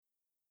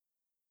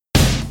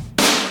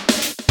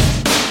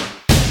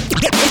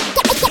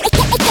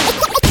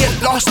Get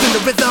lost in the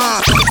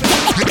rhythm.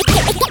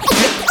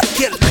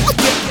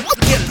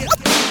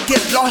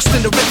 Get lost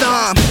in the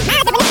rhythm.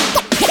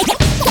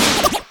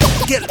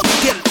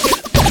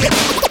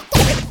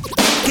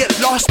 Get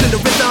lost in the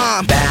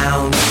rhythm.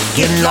 Bounce,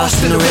 getting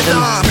lost in the rhythm.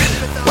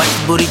 Watch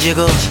the booty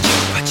jiggle.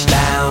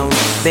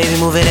 Bounce, baby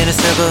move it in a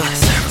circle.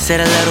 Set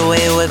a little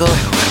way wiggle.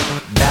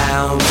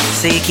 Bounce,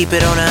 say you keep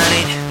it on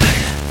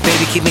 100.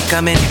 Baby keep me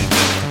coming.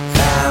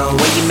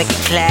 Bounce, way you make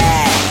it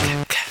clap.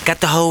 Got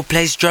the whole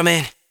place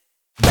drumming.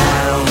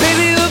 Bounce,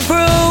 baby you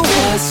approve.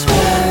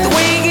 The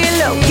way you get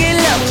low, get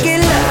low,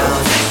 get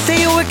low.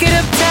 Say you work it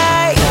up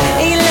tight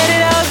and you let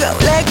it all go,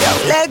 let go,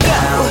 let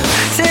go.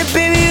 Say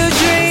baby you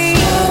dream.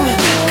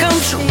 Come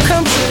true,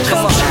 come true,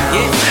 come true.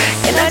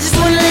 Yeah. And I just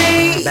wanna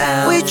leave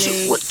with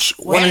you.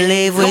 Wanna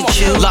live with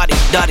you. Lottie,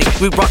 Dottie,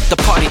 we rock the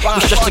party.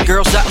 We stretch the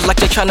girls out like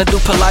they tryna do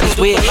Pilates.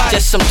 We're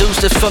just some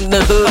dudes that's from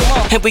the hood.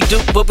 And we do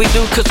what we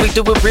do cause we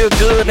do it real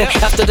good. And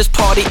after this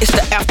party, it's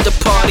the after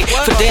party.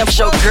 For damn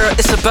sure, girl,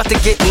 it's about to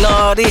get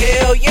naughty.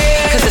 Hell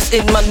yeah. Cause it's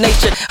in my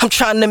nature. I'm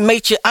trying to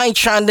mate you, I ain't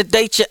trying to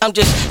date you. I'm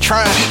just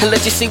trying to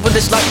let you see what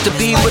it's like to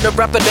be with a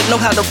rapper that know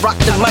how to rock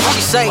the mic.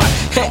 She say,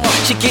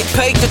 she get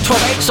paid to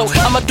twerk. So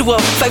I'ma do a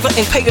favor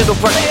and pay her to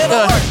work.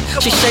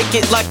 She shake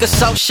it like a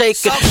salt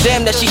shaker.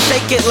 Damn that she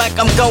shake it like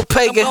I'm gon'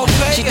 pay her.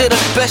 She did her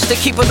best to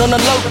keep it on the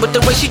low, but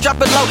the way she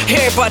drop it low,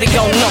 everybody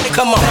gon' know.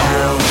 Come on.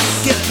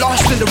 Get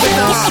lost in the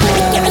rhythm.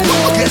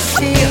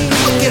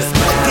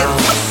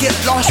 Get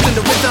lost in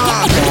the rhythm.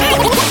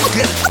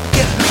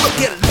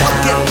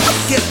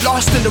 Get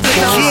lost in the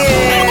rhythm.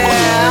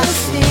 Yeah.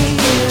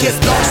 Get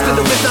lost in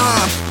the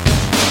rhythm.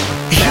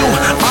 You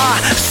are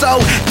so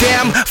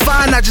damn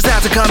fine, I just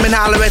had to come and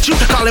holler at you.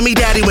 Calling me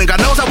daddy when God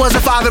knows I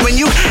wasn't fathering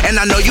you. And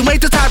I know you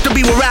ain't the type to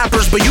be with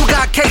rappers, but you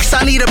got cakes,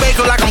 I need a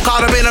baker like I'm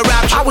caught up in a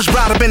rap. I was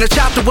brought up in a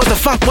chapter where the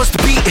funk was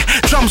the beat.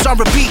 Drums on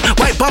repeat,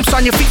 white bumps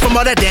on your feet from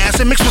all that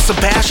dancing. Mixed with some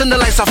passion, the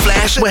lights are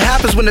flashing. What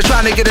happens when they're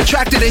trying to get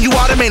attracted and you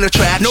are the main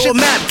attraction? No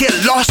map, get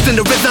lost in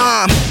the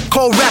rhythm.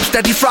 Cold raps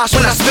that defrost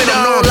when I spit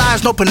them. No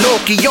lies, no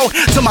Pinocchio.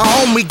 To my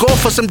home we go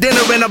for some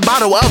dinner and a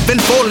bottle of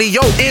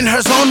Benfolio. In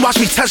her zone, watch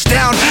me touch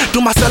down. Do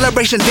my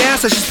celebration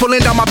dance and she's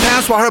pulling down my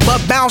pants while her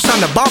butt bounce on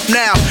the bump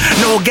now.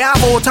 No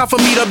gavel, time for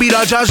me to be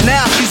the judge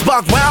now. She's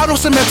buck wild on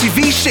some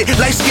MTV shit,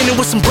 light skinned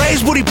with some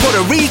braids, booty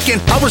Puerto Rican.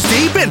 I was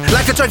deep in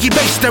like a turkey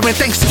base during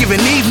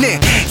Thanksgiving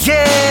evening.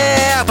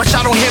 Yeah, but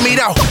y'all don't hear me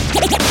though.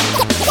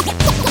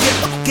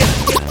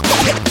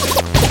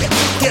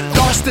 Get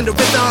lost in the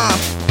rhythm.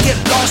 Get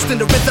lost in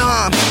the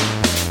rhythm.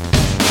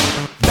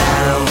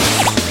 Bounce.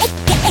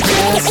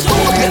 Get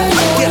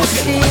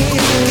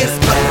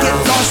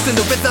lost in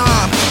the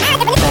rhythm.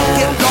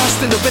 Get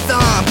lost in the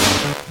rhythm.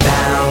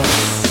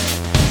 Bounce.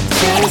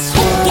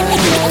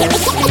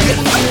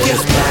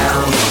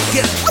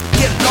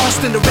 Get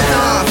lost in the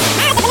rhythm.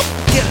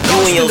 Get You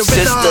lost and your in the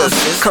rhythm.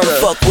 sisters, come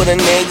fuck with a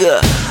nigga.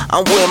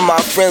 I'm with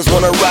my friends,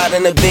 wanna ride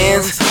in the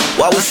Benz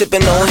while we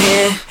sippin' on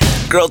hen.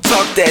 Girl,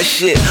 talk that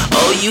shit,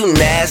 oh you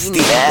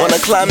nasty. Wanna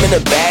climb in the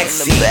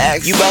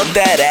backseat, you bout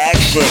that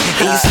action.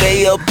 And you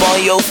stay up on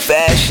your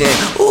fashion,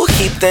 ooh,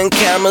 keep them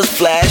cameras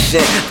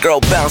flashing.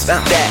 Girl, bounce that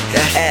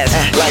ass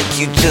like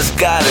you just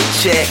got a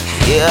check.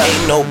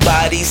 Ain't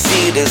nobody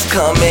see this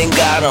coming,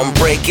 got them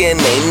breaking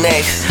their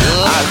necks.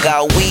 I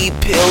got weed,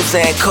 pills,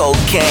 and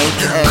cocaine,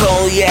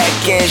 cognac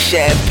and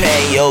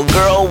champagne. Yo,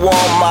 girl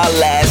want my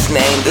last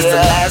name, this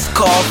the last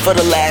call for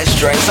the last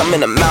drinks. I'm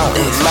in the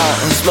mountains,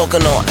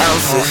 smoking on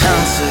ounces.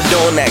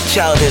 Doing that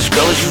childish,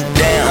 girl, is you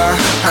down?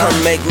 Come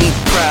make me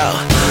proud.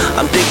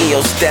 I'm digging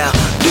your style,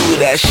 do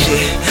that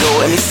shit.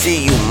 Let me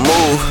see you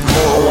move.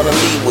 I wanna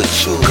leave with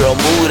you, girl,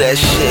 move that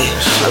shit.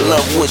 I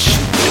love what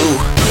you do,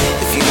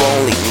 if you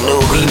only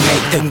knew. We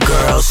make them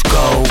girls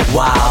go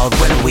wild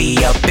when we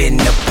up in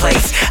the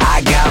place. I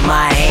got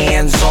my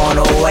hands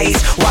on her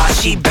waist while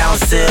she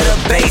bounce to the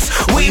bass.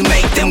 We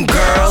make them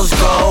girls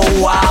go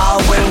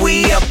wild when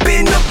we up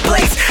in the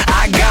place.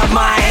 I got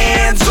my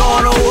hands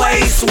on her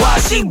waist while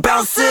she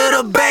bounce to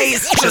the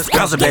bass. Just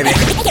bounce it, baby.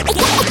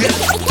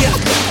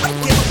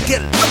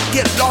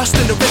 Get lost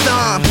in the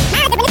rhythm.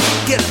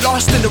 Get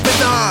lost in the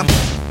rhythm.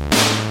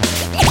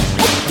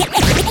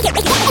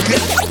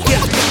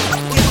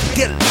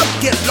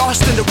 Get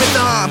lost in the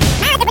rhythm.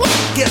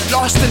 Get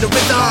lost in the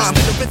rhythm.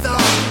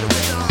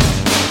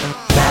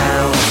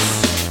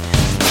 Bounce.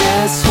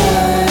 That's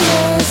what